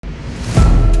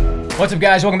What's up,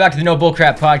 guys? Welcome back to the No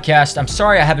Bullcrap podcast. I'm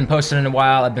sorry I haven't posted in a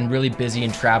while. I've been really busy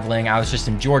and traveling. I was just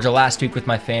in Georgia last week with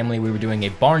my family. We were doing a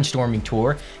barnstorming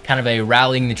tour, kind of a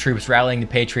rallying the troops, rallying the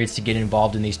patriots to get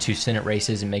involved in these two Senate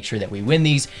races and make sure that we win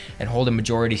these and hold a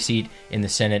majority seat in the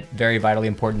Senate. Very vitally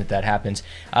important that that happens.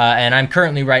 And I'm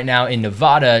currently right now in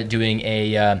Nevada doing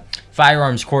a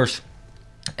firearms course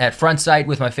at Front Sight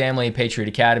with my family at Patriot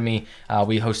Academy.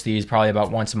 We host these probably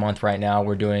about once a month right now.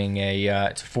 We're doing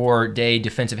it's a 4-day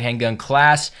defensive handgun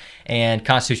class and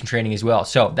Constitution training as well.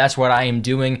 So that's what I am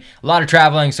doing. A lot of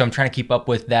traveling, so I'm trying to keep up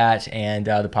with that and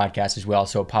the podcast as well.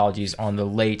 So apologies on the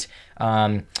late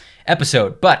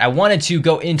episode. But I wanted to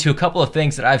go into a couple of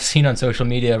things that I've seen on social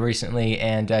media recently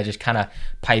and just kind of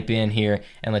pipe in here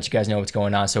and let you guys know what's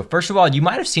going on. So first of all, you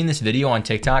might have seen this video on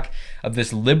TikTok of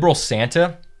this liberal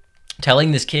Santa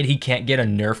telling this kid he can't get a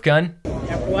Nerf gun.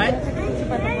 What?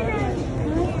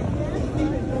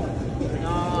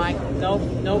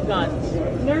 No guns.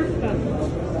 Nerf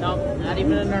gun. No, not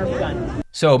even a Nerf gun.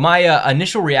 So my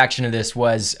initial reaction to this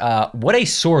was, what a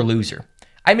sore loser.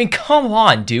 I mean, come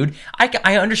on, dude.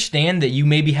 I understand that you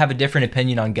maybe have a different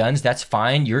opinion on guns. That's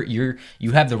fine.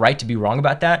 You have the right to be wrong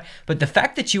about that. But the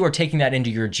fact that you are taking that into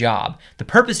your job, the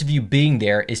purpose of you being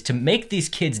there is to make these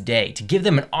kids' day, to give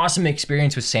them an awesome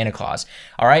experience with Santa Claus.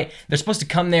 All right? They're supposed to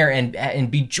come there and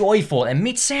be joyful and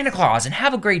meet Santa Claus and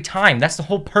have a great time. That's the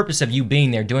whole purpose of you being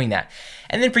there doing that.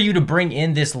 And then for you to bring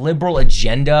in this liberal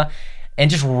agenda and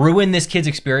just ruin this kid's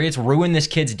experience, ruin this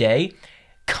kid's day.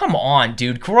 Come on,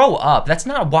 dude, grow up. That's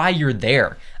not why you're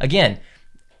there. Again,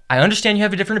 I understand you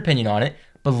have a different opinion on it,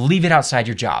 but leave it outside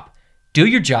your job. Do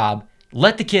your job,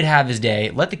 let the kid have his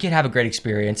day, let the kid have a great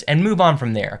experience, and move on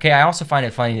from there, okay? I also find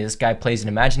it funny that this guy plays an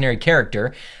imaginary character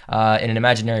in an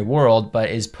imaginary world, but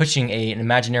is pushing an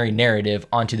imaginary narrative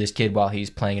onto this kid while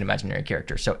he's playing an imaginary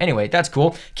character. So anyway, that's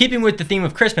cool. Keeping with the theme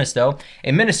of Christmas, though,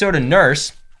 a Minnesota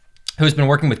nurse who's been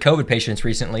working with COVID patients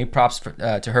recently, props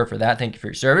to her for that, thank you for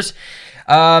your service,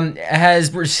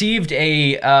 has received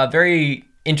a very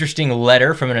interesting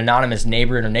letter from an anonymous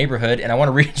neighbor in her neighborhood, and I want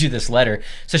to read you this letter.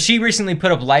 So she recently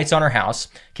put up lights on her house,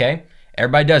 okay?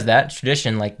 Everybody does that. It's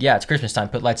tradition, like, yeah, it's Christmas time,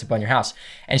 put lights up on your house.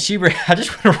 And I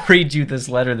just want to read you this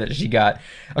letter that she got.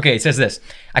 Okay, it says this.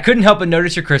 I couldn't help but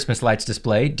notice your Christmas lights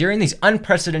display. During these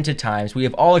unprecedented times, we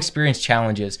have all experienced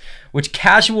challenges, which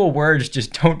casual words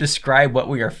just don't describe what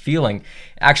we are feeling.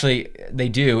 Actually, they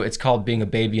do. It's called being a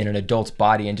baby in an adult's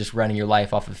body and just running your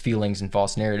life off of feelings and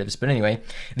false narratives. But anyway,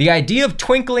 the idea of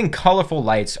twinkling, colorful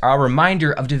lights are a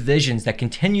reminder of divisions that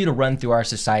continue to run through our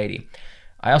society.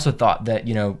 I also thought that,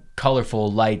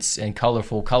 colorful lights and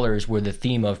colorful colors were the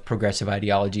theme of progressive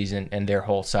ideologies and their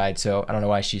whole side. So I don't know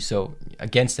why she's so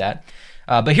against that.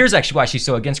 But here's actually why she's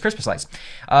so against Christmas lights.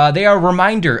 They are a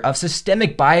reminder of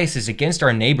systemic biases against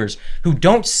our neighbors who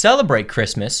don't celebrate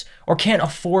Christmas or can't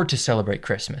afford to celebrate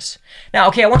Christmas. Now,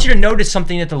 okay, I want you to notice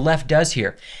something that the left does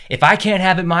here. If I can't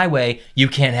have it my way, you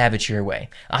can't have it your way.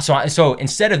 So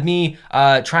instead of me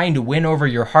trying to win over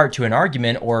your heart to an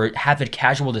argument or have a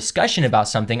casual discussion about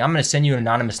something, I'm going to send you an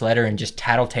anonymous letter and just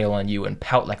tattletale on you and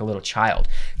pout like a little child.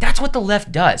 That's what the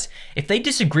left does. If they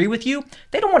disagree with you,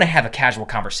 they don't want to have a casual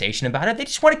conversation about it. They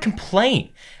just want to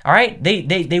complain, all right?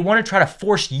 They want to try to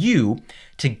force you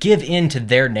to give in to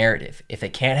their narrative. If they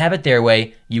can't have it their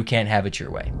way, you can't have it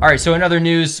your way. All right, so in other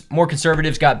news, more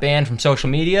conservatives got banned from social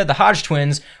media. The Hodge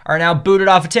twins are now booted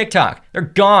off of TikTok. They're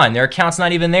gone. Their account's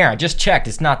not even there. I just checked.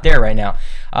 It's not there right now.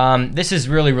 This is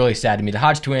really, really sad to me. The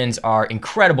Hodge twins are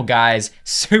incredible guys,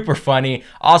 super funny,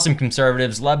 awesome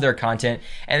conservatives, love their content,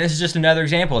 and this is just another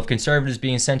example of conservatives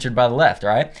being censored by the left, all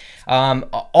right?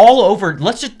 All over,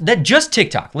 just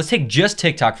TikTok. Let's take just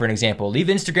TikTok for an example. Leave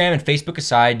Instagram and Facebook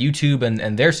aside, YouTube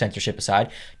and their censorship aside,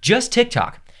 just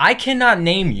TikTok. I cannot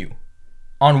name you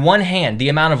on one hand the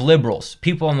amount of liberals,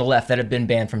 people on the left that have been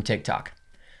banned from TikTok.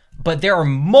 But there are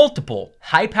multiple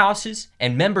hype houses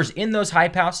and members in those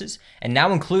hype houses, and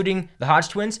now including the Hodge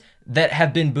twins, that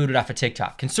have been booted off of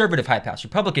TikTok. Conservative hype house,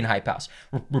 Republican hype house,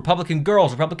 Republican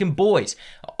girls, Republican boys.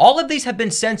 All of these have been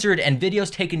censored and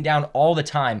videos taken down all the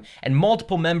time, and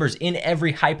multiple members in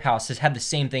every hype house has had the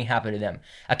same thing happen to them.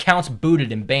 Accounts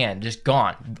booted and banned, just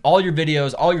gone. All your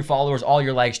videos, all your followers, all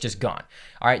your likes, just gone.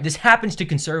 All right, this happens to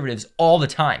conservatives all the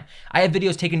time. I have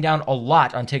videos taken down a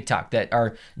lot on TikTok that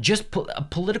are just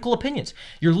political opinions.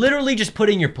 You're literally just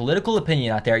putting your political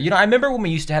opinion out there. I remember when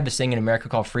we used to have this thing in America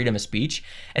called freedom of speech.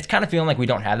 It's kind of feeling like we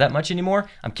don't have that much anymore.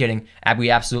 I'm kidding. We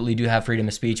absolutely do have freedom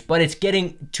of speech, but it's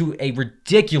getting to a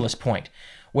ridiculous point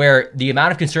where the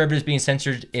amount of conservatives being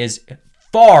censored is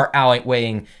far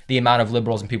outweighing the amount of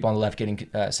liberals and people on the left getting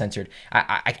censored.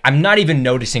 I'm not even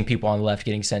noticing people on the left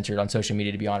getting censored on social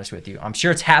media, to be honest with you. I'm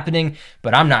sure it's happening,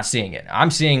 but I'm not seeing it.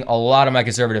 I'm seeing a lot of my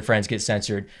conservative friends get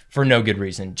censored for no good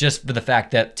reason, just for the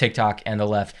fact that TikTok and the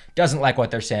left doesn't like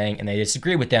what they're saying and they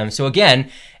disagree with them. So again,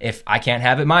 if I can't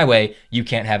have it my way, you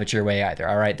can't have it your way either.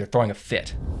 All right, they're throwing a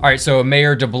fit. All right, so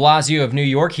Mayor de Blasio of New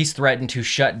York, he's threatened to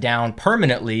shut down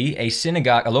permanently a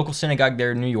synagogue, a local synagogue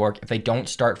there in New York, if they don't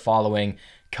start following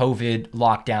COVID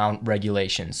lockdown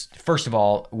regulations. First of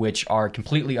all, which are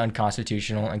completely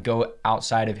unconstitutional and go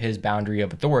outside of his boundary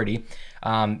of authority.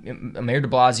 Mayor de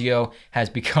Blasio has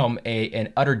become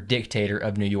an utter dictator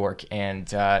of New York,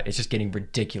 and it's just getting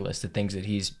ridiculous, the things that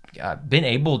he's been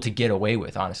able to get away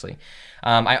with, honestly.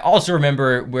 I also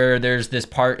remember where there's this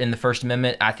part in the First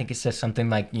Amendment, I think it says something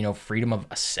like, freedom of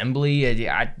assembly.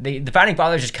 The Founding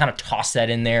Fathers just kind of tossed that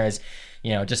in there as,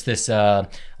 just this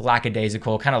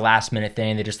lackadaisical kind of last minute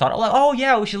thing. They just thought, oh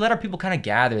yeah, we should let our people kind of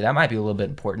gather. That might be a little bit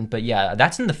important. But yeah,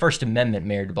 that's in the First Amendment,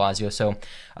 Mayor de Blasio. So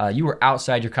you were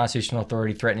outside your constitutional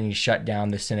authority threatening to shut down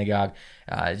the synagogue.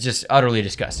 Just utterly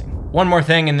disgusting. One more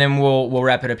thing and then we'll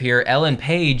wrap it up here. Ellen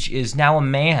Page is now a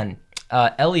man.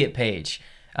 Elliot Page.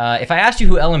 If I asked you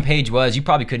who Ellen Page was, you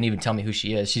probably couldn't even tell me who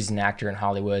she is. She's an actor in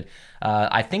Hollywood.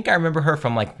 I think I remember her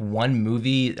from like one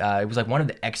movie. It was like one of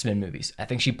the X-Men movies. I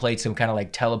think she played some kind of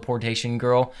like teleportation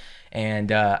girl.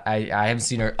 And I haven't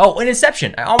seen her. Oh, in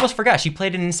Inception. I almost forgot. She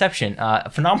played in Inception. A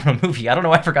phenomenal movie. I don't know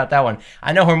why I forgot that one.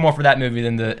 I know her more for that movie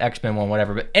than the X-Men one,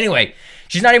 whatever. But anyway,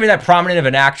 she's not even that prominent of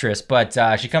an actress, but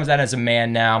she comes out as a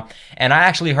man now. And I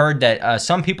actually heard that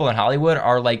some people in Hollywood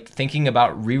are like thinking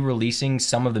about re-releasing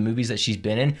some of the movies that she's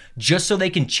been in just so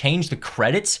they can change the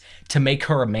credits to make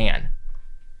her a man.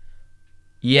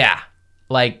 Yeah.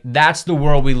 Like, that's the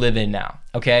world we live in now,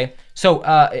 okay? So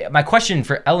my question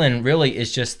for Ellen really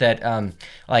is just that,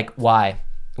 why?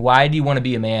 Why do you want to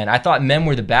be a man? I thought men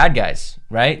were the bad guys,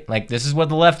 right? Like, this is what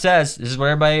the left says. This is what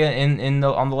everybody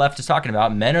on the left is talking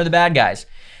about. Men are the bad guys.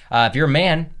 If you're a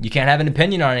man, you can't have an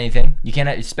opinion on anything. You can't,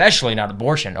 especially not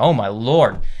abortion. Oh, my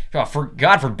Lord.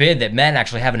 God forbid that men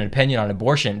actually have an opinion on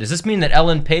abortion. Does this mean that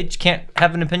Ellen Page can't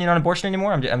have an opinion on abortion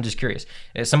anymore? I'm just curious.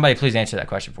 Somebody please answer that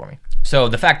question for me. So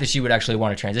the fact that she would actually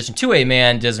want to transition to a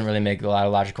man doesn't really make a lot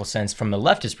of logical sense from the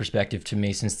leftist perspective to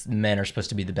me, since men are supposed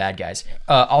to be the bad guys.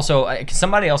 Also, can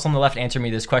somebody else on the left answer me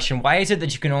this question? Why is it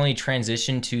that you can only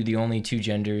transition to the only two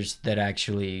genders that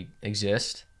actually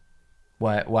exist?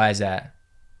 Why is that?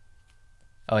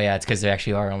 Oh yeah, it's because there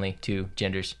actually are only two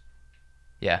genders.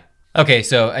 Yeah. Okay,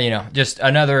 so, just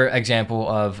another example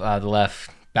of the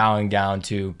left bowing down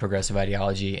to progressive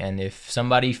ideology. And if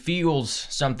somebody feels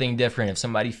something different, if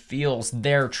somebody feels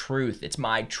their truth, it's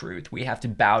my truth, we have to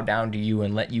bow down to you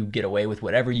and let you get away with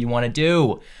whatever you want to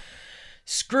do.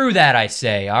 Screw that, I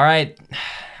say, all right?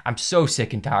 I'm so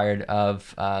sick and tired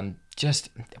of just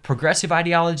progressive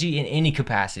ideology in any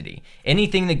capacity.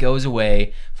 Anything that goes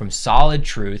away from solid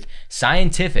truth,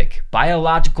 scientific,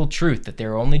 biological truth, that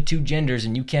there are only two genders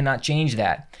and you cannot change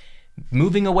that.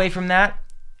 Moving away from that,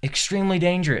 extremely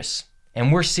dangerous.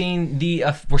 And we're seeing the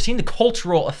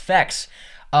cultural effects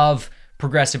of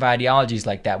progressive ideologies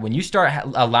like that. When you start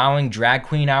allowing drag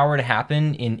queen hour to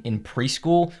happen in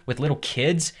preschool with little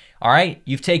kids, all right,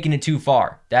 you've taken it too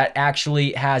far. That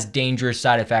actually has dangerous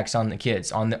side effects on the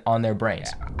kids, on their brains.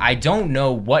 I don't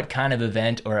know what kind of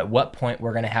event or at what point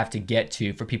we're going to have to get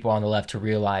to for people on the left to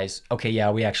realize, okay, yeah,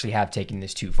 we actually have taken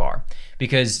this too far,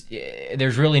 because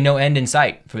there's really no end in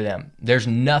sight for them. There's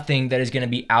nothing that is going to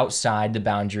be outside the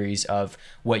boundaries of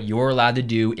what you're allowed to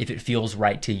do if it feels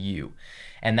right to you.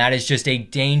 And that is just a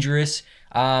dangerous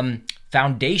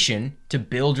foundation to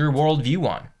build your worldview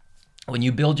on. When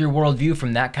you build your worldview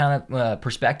from that kind of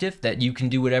perspective, that you can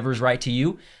do whatever is right to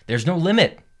you, there's no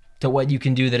limit to what you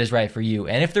can do that is right for you.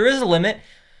 And if there is a limit,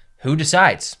 who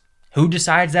decides? Who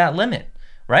decides that limit,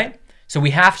 right? So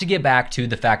we have to get back to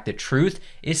the fact that truth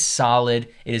is solid,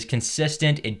 it is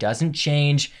consistent, it doesn't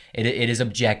change, it is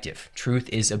objective. Truth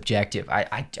is objective.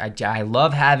 I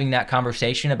love having that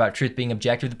conversation about truth being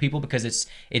objective to people, because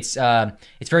it's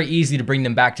very easy to bring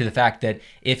them back to the fact that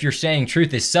if you're saying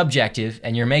truth is subjective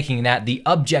and you're making that the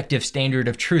objective standard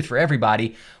of truth for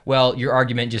everybody, well, your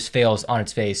argument just fails on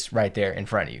its face right there in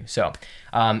front of you. So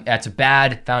that's a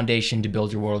bad foundation to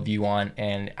build your worldview on,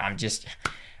 and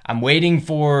I'm waiting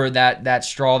for that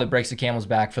straw that breaks the camel's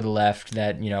back for the left,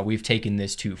 that, we've taken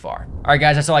this too far. All right,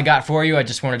 guys, that's all I got for you. I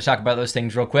just wanted to talk about those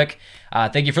things real quick.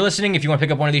 Thank you for listening. If you want to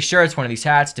pick up one of these shirts, one of these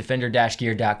hats,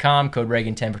 defender-gear.com, code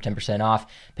Reagan10 for 10%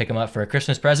 off. Pick them up for a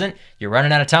Christmas present. You're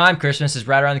running out of time. Christmas is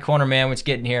right around the corner, man. It's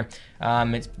getting here.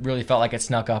 It really felt like it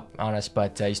snuck up on us,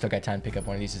 but you still got time to pick up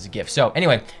one of these as a gift. So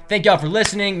anyway, thank y'all for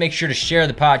listening. Make sure to share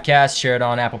the podcast. Share it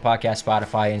on Apple Podcasts,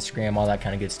 Spotify, Instagram, all that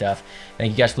kind of good stuff.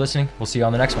 Thank you guys for listening. We'll see you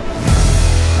on the next one.